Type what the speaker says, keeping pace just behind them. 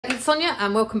it's Sonia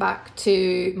and welcome back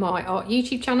to my art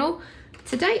YouTube channel.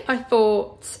 Today I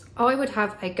thought I would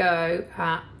have a go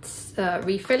at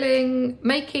refilling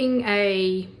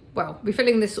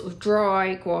this sort of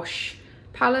dry gouache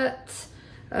palette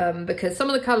because some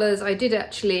of the colours I did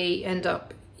actually end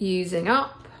up using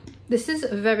up. This is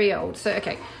very old, so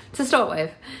okay, to start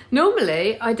with,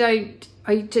 normally I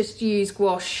just use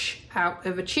gouache out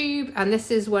of a tube, and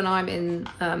this is when I'm in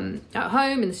at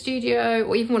home in the studio,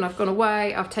 or even when I've gone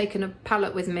away. I've taken a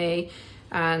palette with me,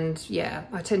 and yeah,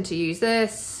 I tend to use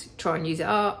this, try and use it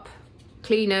up,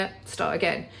 clean it, start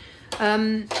again.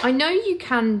 I know you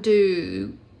can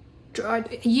do,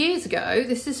 years ago,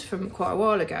 this is from quite a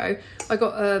while ago, I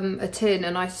got a tin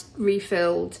and I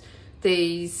refilled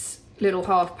these little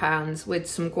half pans with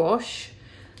some gouache,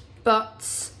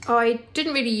 but I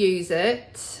didn't really use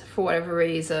it for whatever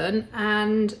reason,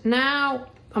 and now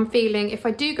I'm feeling if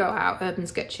I do go out urban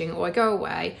sketching or I go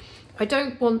away, I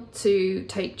don't want to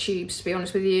take tubes, to be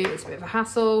honest with you. It's a bit of a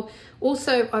hassle.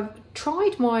 Also, I've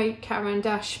tried my Caran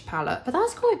d'Ache palette, but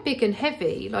that's quite big and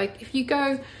heavy. Like if you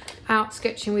go out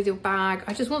sketching with your bag,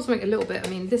 I just want something a little bit, I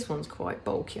mean, this one's quite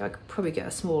bulky. I could probably get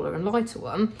a smaller and lighter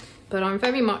one, but I'm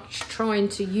very much trying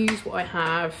to use what I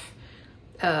have.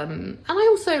 And I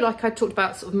also, like I talked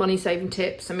about, sort of money saving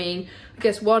tips. I mean, I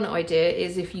guess one idea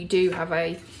is if you do have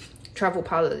a travel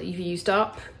palette that you've used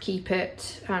up, keep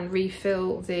it and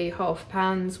refill the half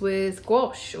pans with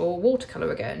gouache or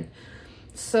watercolour again.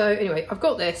 So anyway, I've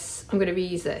got this, I'm going to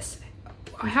reuse this.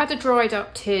 I had a dried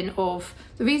up tin of,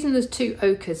 the reason there's two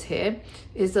ochres here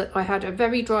is that I had a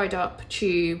very dried up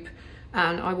tube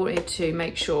and I wanted to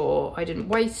make sure I didn't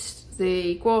waste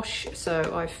the gouache,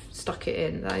 so I've stuck it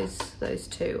in. Those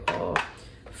two are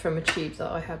from a tube that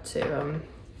I had to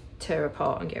tear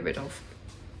apart and get rid of.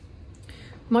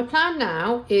 My plan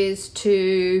now is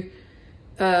to,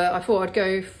 I thought I'd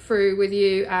go through with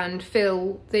you and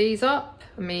fill these up.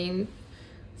 I mean,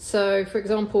 so for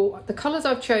example, the colours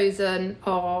I've chosen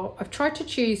are, I've tried to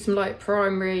choose some like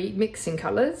primary mixing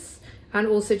colours, and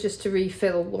also just to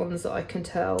refill ones that I can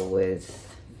tell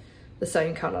with the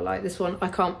same colour. Like this one, I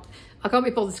can't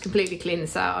be bothered to completely clean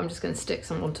this out. I'm just going to stick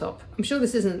some on top. I'm sure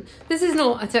this is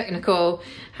not a technical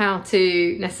how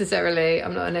to necessarily.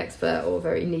 I'm not an expert or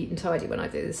very neat and tidy when I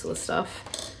do this sort of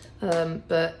stuff.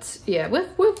 But yeah,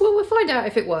 we'll find out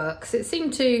if it works. It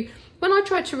seemed to, when I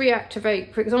tried to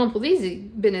reactivate, for example, these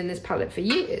have been in this palette for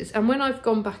years, and when I've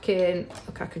gone back in,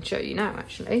 look, I can show you now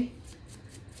actually,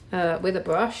 with a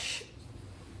brush.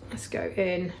 Let's go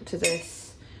in to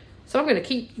this. So I'm going to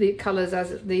keep the colours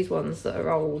as these ones that are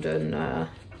old, and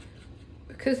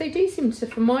because they do seem to,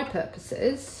 for my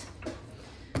purposes.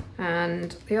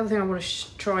 And the other thing I want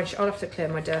to try, I'll have to clear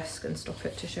my desk and stop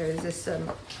it to show you this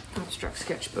abstract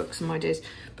sketchbook, some ideas.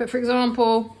 But for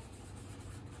example,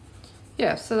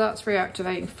 yeah, so that's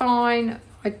reactivating fine.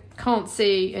 I can't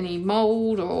see any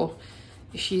mould or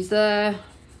issues there.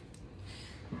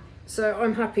 So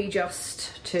I'm happy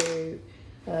just to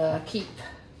keep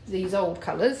these old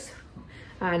colours.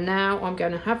 And now I'm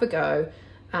going to have a go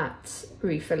at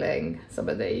refilling some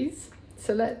of these.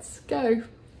 So let's go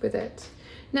with it.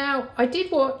 Now, I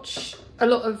did watch a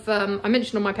lot of, I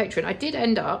mentioned on my Patreon, I did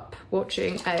end up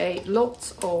watching a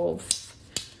lot of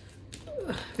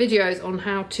videos on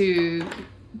how to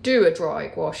do a dry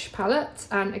gouache palette.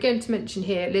 And again, to mention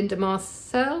here, Linda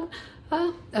Marcel,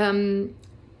 there's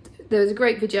a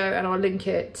great video and I'll link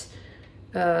it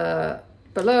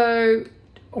below,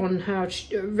 on how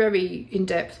very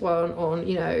in-depth one on,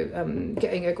 you know,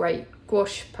 getting a great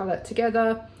gouache palette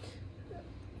together.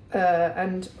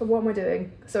 And what am I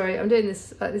doing? Sorry, I'm doing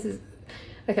this, this is,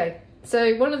 okay.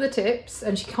 So one of the tips,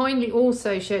 and she kindly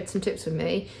also shared some tips with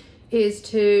me, is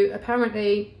to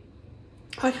apparently,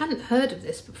 I hadn't heard of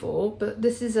this before, but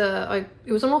this is it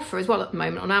was on offer as well at the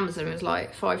moment on Amazon. It was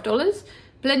like $5,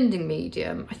 blending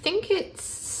medium. I think it's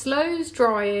slows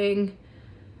drying,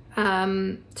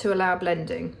 to allow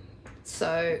blending.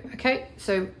 So okay,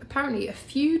 so apparently a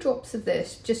few drops of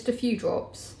this, just a few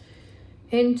drops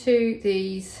into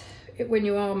these when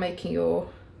you are making your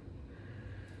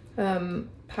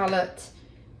palette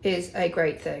is a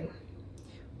great thing.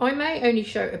 I may only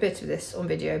show a bit of this on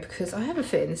video because I have a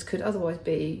feeling this could otherwise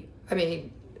be, I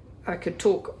mean, I could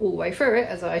talk all the way through it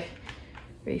as I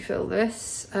refill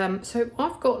this. So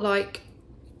I've got like,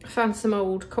 I found some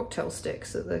old cocktail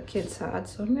sticks that the kids had,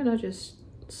 so I'm gonna just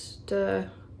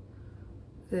stir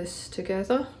this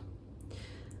together.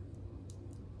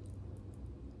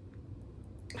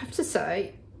 I have to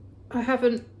say, I've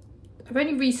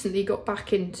only recently got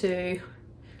back into,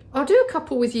 I'll do a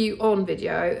couple with you on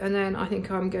video, and then I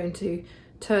think I'm going to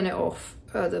turn it off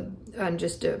and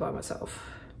just do it by myself.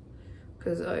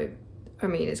 because I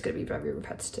mean, it's going to be very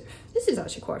repetitive. This is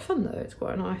actually quite fun though. It's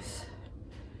quite a nice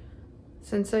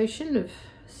sensation of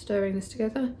stirring this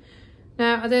together.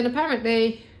 Now, and then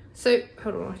apparently, so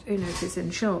hold on, I don't know if it's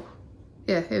in shot.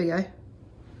 Yeah, here we go.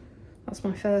 That's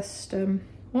my first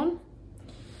one.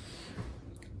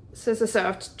 So as I say,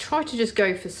 I've tried to just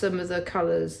go for some of the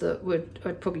colours that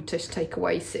I'd probably just take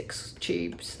away 6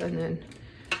 tubes and then,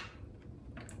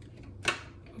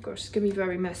 oh gosh, it's going to be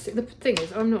very messy. The thing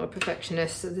is, I'm not a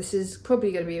perfectionist, so this is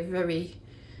probably going to be a very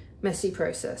messy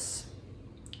process.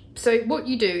 So what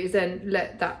you do is then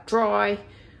let that dry.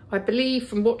 I believe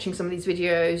from watching some of these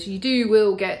videos, you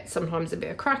will get sometimes a bit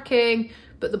of cracking,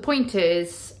 but the point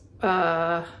is,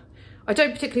 I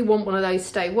don't particularly want one of those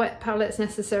stay wet palettes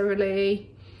necessarily.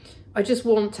 I just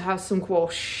want to have some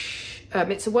gouache.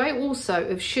 It's a way also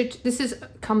of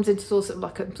comes into sort of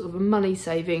like a sort of a money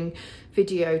saving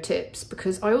video tips,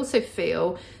 because I also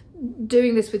feel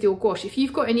doing this with your gouache, if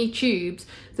you've got any tubes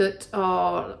that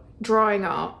are drying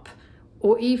up,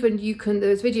 or even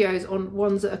there's videos on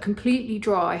ones that are completely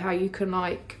dry, how you can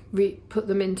like put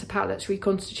them into palettes,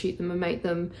 reconstitute them and make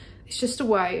them, it's just a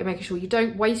way of making sure you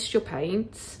don't waste your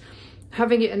paints,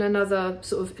 having it in another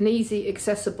sort of an easy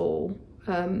accessible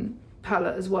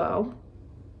palette as well.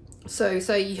 So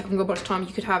say you haven't got much time,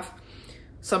 you could have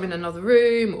some in another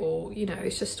room, or you know,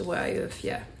 it's just a way of,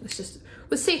 yeah,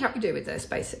 we'll see how we do with this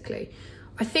basically.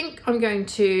 I think I'm going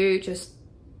to just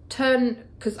turn,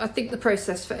 because I think the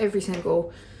process for every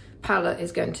single palette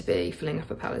is going to be, filling up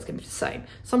a palette is going to be the same.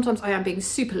 Sometimes I am being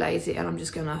super lazy and I'm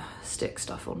just going to stick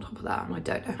stuff on top of that, and I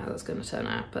don't know how that's going to turn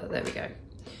out, but there we go.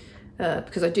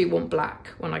 Because I do want black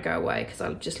when I go away, because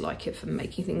I just like it for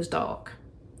making things dark.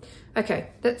 Okay,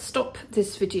 let's stop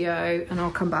this video and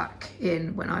I'll come back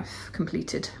in when I've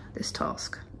completed this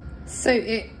task. So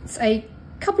it's a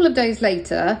couple of days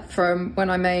later from when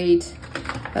I made,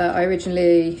 I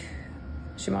originally,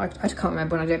 I can't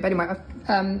remember when I did it, but anyway,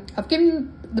 I've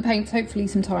given the paints hopefully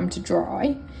some time to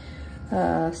dry.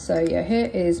 So yeah, here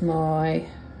is my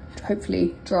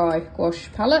hopefully dry gouache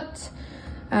palette.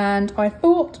 And I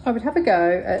thought I would have a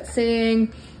go at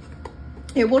seeing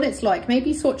what it's like,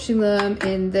 maybe swatching them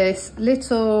in this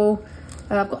little,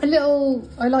 I've got a little,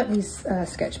 I like these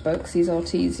sketchbooks, these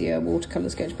Artesia watercolour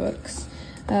sketchbooks.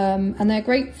 And they're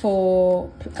great for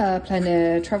plein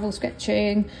air travel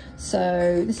sketching.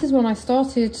 So this is one I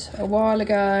started a while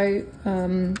ago,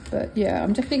 but yeah,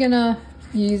 I'm definitely gonna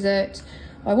use it.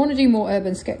 I want to do more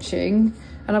urban sketching,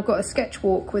 and I've got a sketch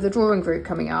walk with a drawing group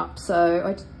coming up, so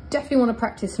I definitely want to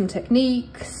practice some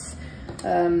techniques,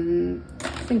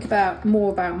 think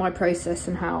more about my process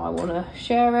and how I want to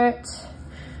share it.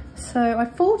 So I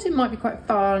thought it might be quite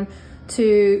fun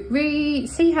to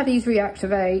see how these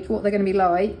reactivate, what they're going to be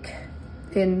like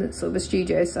in sort of a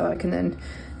studio, so I can then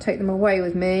take them away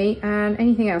with me and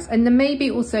anything else. And then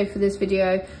maybe also for this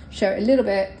video, show a little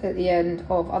bit at the end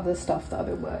of other stuff that I've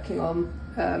been working on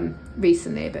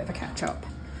recently, a bit of a catch up.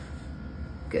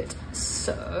 Good,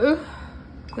 so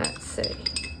let's see.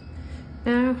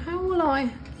 Now, how will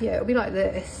yeah, it'll be like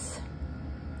this.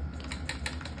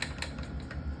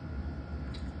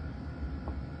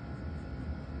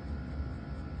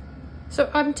 So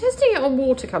I'm testing it on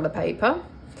watercolour paper.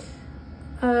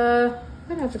 I'm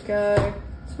gonna have to go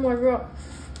to my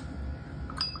rough.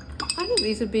 I think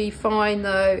these would be fine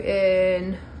though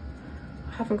I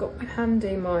haven't got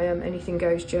handy my Anything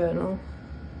Goes journal.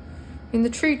 I mean, the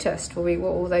true test will be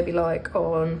what will they be like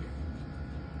on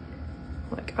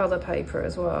like other paper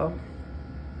as well.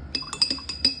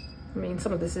 I mean,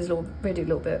 some of this is already a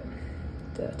little bit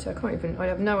dirty. I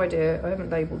have no idea. I haven't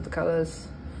labelled the colours.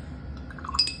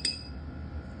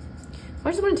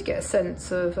 I just wanted to get a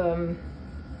sense of so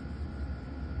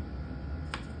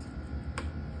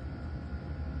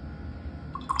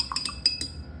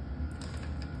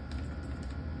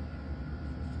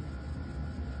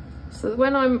that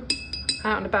when I'm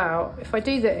out and about, if I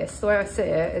do this, the way I see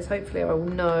it is hopefully I will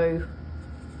know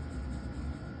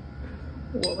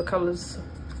what the colours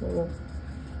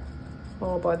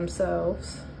are by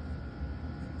themselves.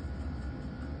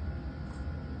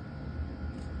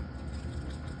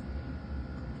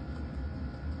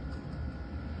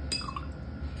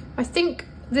 I think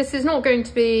this is not going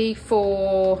to be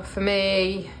for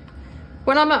me.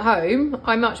 When I'm at home,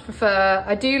 I much prefer,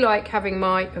 I do like having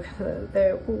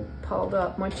they're all piled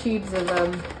up, my tubes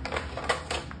of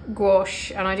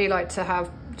gouache, and I do like to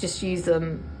just use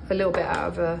them a little bit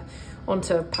out of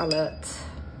onto a palette.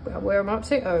 Where am I up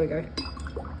to? Oh, there we go.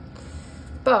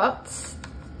 But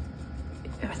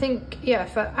I think, yeah,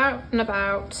 for out and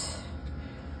about,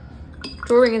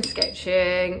 drawing and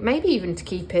sketching, maybe even to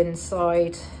keep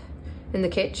inside in the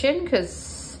kitchen,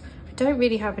 because I don't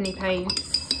really have any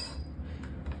paints.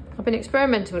 I've been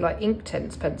experimenting with like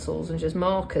Inktense pencils and just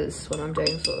markers when I'm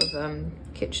doing sort of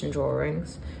kitchen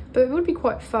drawings. But it would be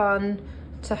quite fun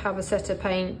to have a set of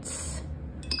paints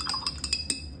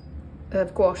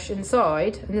of gouache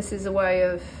inside. And this is a way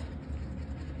of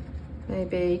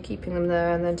maybe keeping them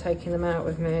there and then taking them out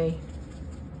with me.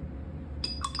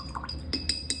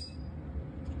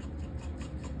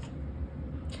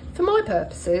 For my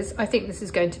purposes, I think this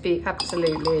is going to be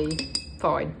absolutely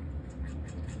fine.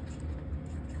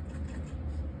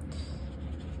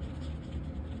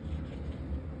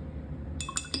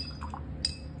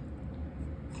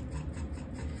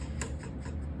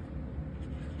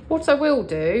 What I will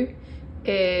do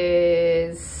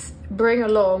is bring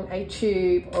along a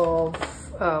tube of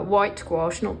white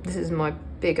gouache. Not this is my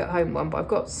big at home one, but I've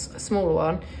got a smaller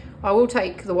one. I will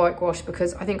take the white gouache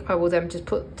because I think I will then just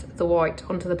put the white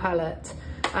onto the palette.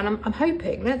 And I'm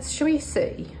hoping, shall we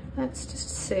see? Let's just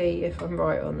see if I'm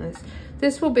right on this.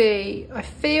 This will be, I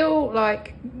feel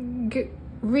like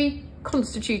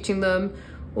reconstituting them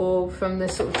or from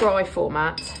this sort of dry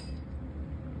format.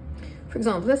 For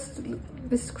example, this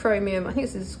is chromium, I think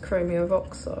this is chromium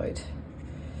oxide.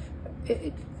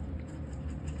 It's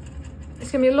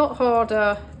gonna be a lot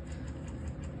harder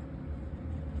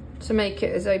to make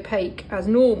it as opaque as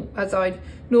I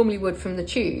normally would from the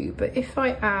tube, but if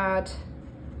I add,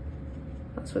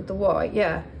 that's with the white,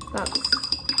 yeah, I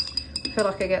feel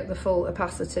like I get the full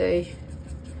opacity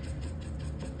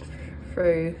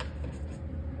through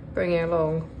bringing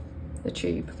along the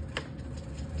tube.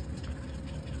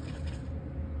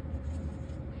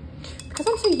 Because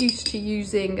I'm so used to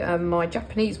using my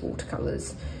Japanese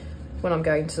watercolours when I'm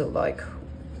going to like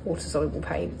water soluble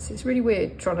paints, it's really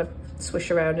weird trying to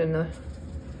swish around in a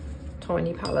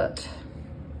tiny palette,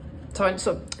 tiny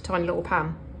little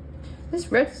pan.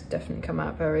 This red's definitely come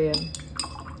out very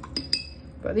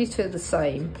but these two are the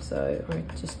same, so I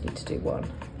just need to do one.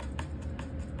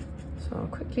 So I'll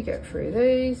quickly get through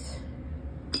these.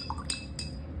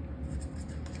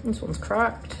 This one's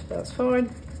cracked, but that's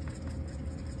fine.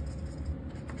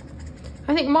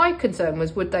 I think my concern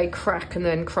was, would they crack and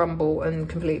then crumble and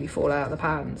completely fall out of the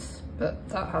pans? But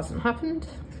that hasn't happened.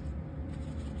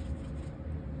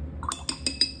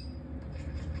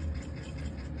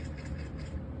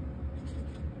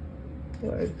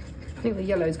 Whoa. I think the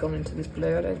yellow's gone into this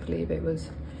blue. I don't believe it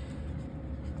was.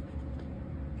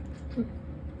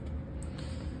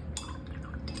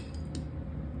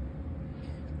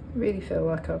 Really feel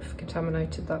like I've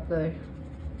contaminated that though.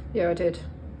 Yeah, I did.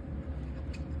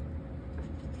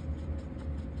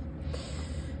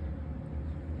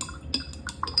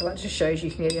 Well, that just shows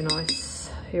you can get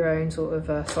your own sort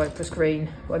of cypress green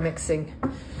by mixing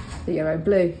the yellow and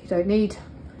blue. You don't need.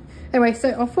 Anyway,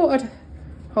 so I thought I'd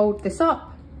hold this up.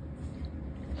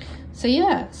 So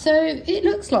yeah, so it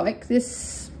looks like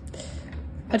this.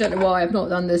 I don't know why I've not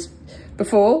done this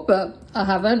before, but I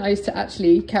haven't. I used to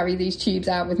actually carry these tubes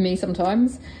out with me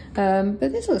sometimes. But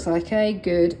this looks like a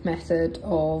good method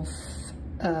of,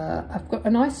 I've got a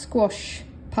nice gouache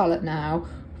palette now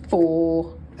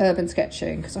for urban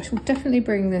sketching, because I shall definitely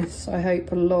bring this, I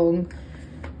hope, along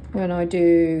when I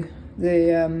do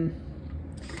the, I'm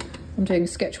doing a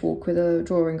sketch walk with a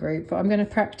drawing group, but I'm going to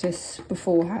practice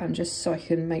beforehand just so I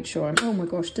can make sure I'm, oh my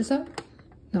gosh, does that?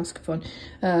 That's good fun.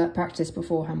 Practice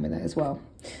beforehand with it as well.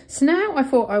 So now I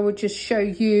thought I would just show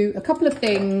you a couple of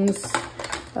things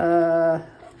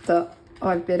that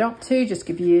I've been up to, just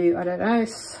give you, I don't know, I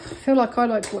feel like I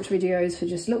like to watch videos for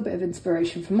just a little bit of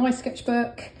inspiration for my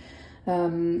sketchbook.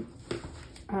 And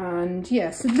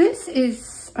yeah, so this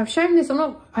is, I've shown this,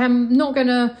 I'm not going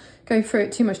to go through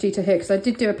it too much detail here because I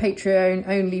did do a Patreon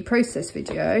only process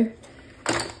video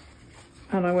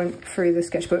and I went through the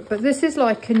sketchbook, but this is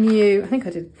like a new, I think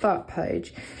I did that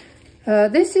page.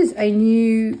 This is a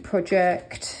new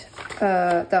project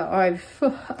that I've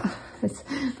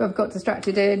got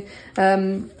distracted in.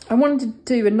 I wanted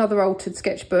to do another altered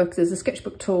sketchbook. There's a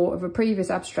sketchbook tour of a previous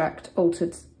abstract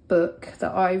altered book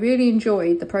that I really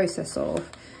enjoyed the process of,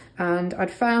 and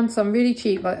I'd found some really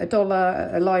cheap, like $1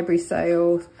 at a library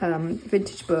sale,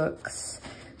 vintage books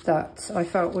that I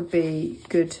felt would be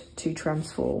good to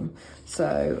transform.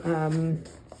 So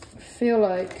I feel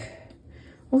like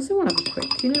I also want to have a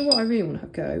quick, you know what I really want to have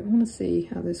a go? I want to see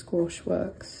how this gouache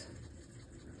works,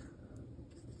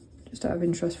 just out of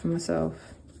interest for myself.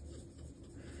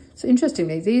 So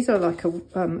interestingly, these are like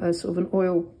a sort of an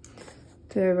oil,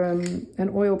 they're an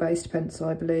oil-based pencil,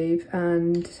 I believe,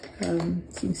 and so you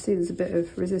can see there's a bit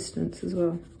of resistance as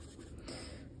well.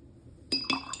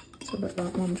 So I'll let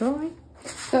that one dry.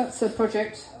 That's a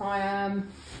project I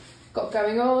got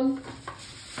going on.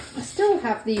 I still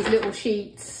have these little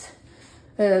sheets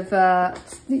of,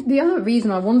 the other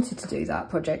reason I wanted to do that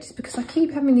project is because I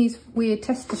keep having these weird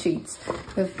tester sheets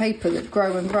of paper that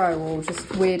grow and grow, or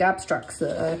just weird abstracts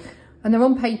that are, and they're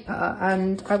on paper,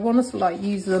 and I want to like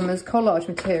use them as collage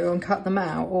material and cut them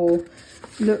out, or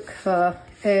look for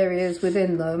areas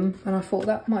within them, and I thought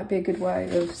that might be a good way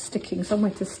of sticking,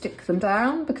 somewhere to stick them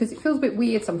down, because it feels a bit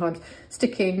weird sometimes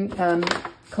sticking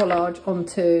collage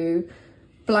onto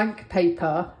blank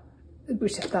paper,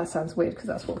 which that sounds weird because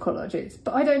that's what collage is,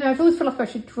 but I don't know, I always feel like I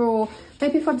should draw,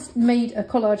 maybe if I've made a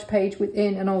collage page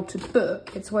within an altered book,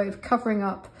 it's a way of covering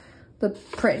up the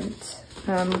print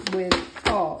with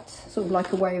art, sort of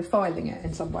like a way of filing it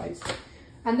in some ways.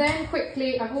 And then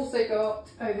quickly, I've also got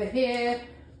over here,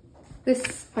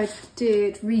 this I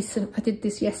did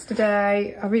this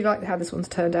yesterday. I really like how this one's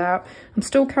turned out. I'm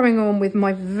still carrying on with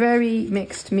my very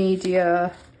mixed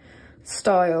media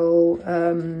style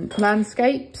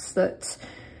landscapes that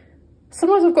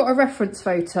sometimes I've got a reference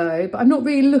photo, but I'm not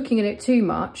really looking at it too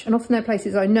much, and often they're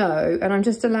places I know, and I'm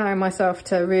just allowing myself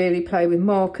to really play with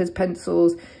markers,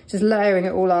 pencils, just layering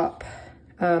it all up.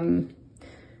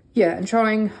 Yeah, and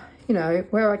trying, you know,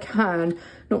 where I can,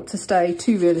 not to stay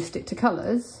too realistic to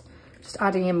colours, just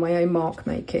adding in my own mark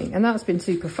making, and that's been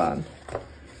super fun.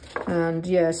 And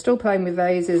yeah, still playing with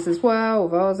vases as well,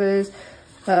 vases,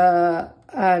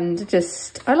 and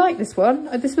just, I like this one.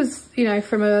 This was, you know,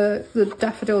 from the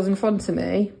daffodils in front of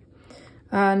me,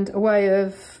 and a way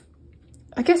of,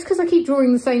 I guess because I keep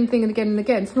drawing the same thing and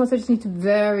again, sometimes I just need to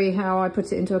vary how I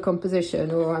put it into a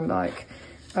composition, or I'm like,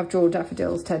 I've drawn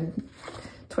daffodils 10,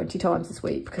 20 times this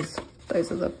week because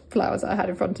those are the flowers that I had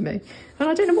in front of me. And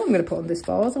I don't know what I'm going to put on this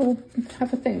vase, I'll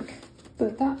have a think.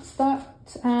 But that's that.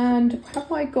 And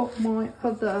have I got my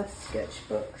other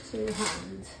sketchbook to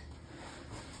hand?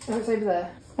 Oh, it's over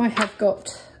there. I have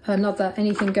got another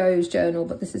Anything Goes journal,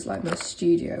 but this is like my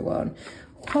studio one.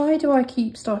 Why do I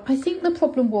keep starting? I think the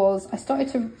problem was I started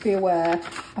to be aware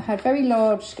I had very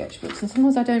large sketchbooks, and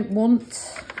sometimes I don't want,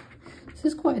 this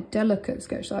is quite a delicate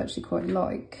sketch that I actually quite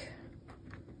like,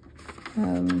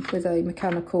 with a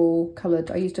mechanical coloured,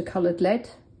 I used a coloured lead.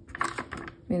 I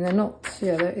mean, they're not,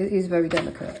 yeah, it is very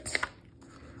delicate.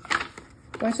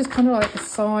 But I just kind of like the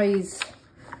size.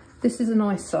 This is a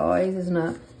nice size, isn't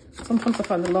it? Sometimes I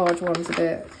find the large ones a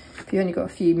bit, if you only got a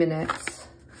few minutes.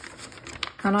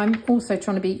 And I'm also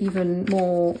trying to be even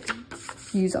more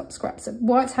use up scraps.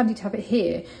 Why it's handy to have it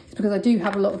here is because I do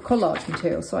have a lot of collage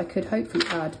material, so I could hopefully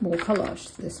add more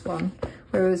collage to this one.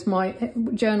 Whereas my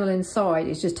journal inside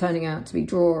is just turning out to be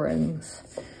drawings,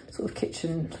 sort of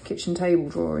kitchen table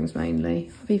drawings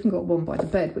mainly. I've even got one by the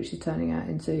bed which is turning out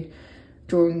into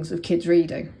drawings of kids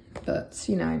reading. But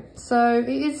you know, so it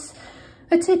is,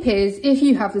 a tip is, if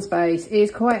you have the space, it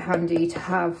is quite handy to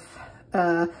have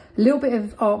a little bit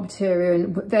of art material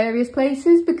in various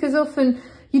places, because often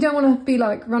you don't want to be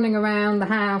like running around the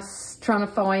house trying to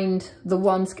find the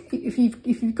ones. If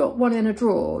you've got one in a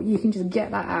drawer, you can just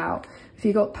get that out. If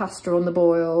you've got pasta on the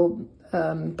boil,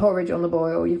 porridge on the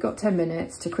boil, you've got 10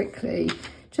 minutes to quickly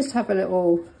just have a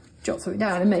little jot something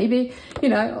down, and maybe, you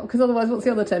know, because otherwise what's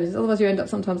the other alternative? Otherwise you end up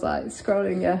sometimes like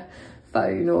scrolling your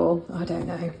phone, or I don't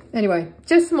know. Anyway,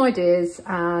 just some ideas,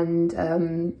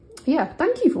 and yeah,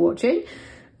 thank you for watching.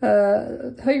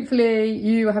 Hopefully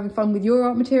you are having fun with your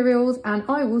art materials, and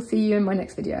I will see you in my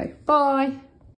next video. Bye.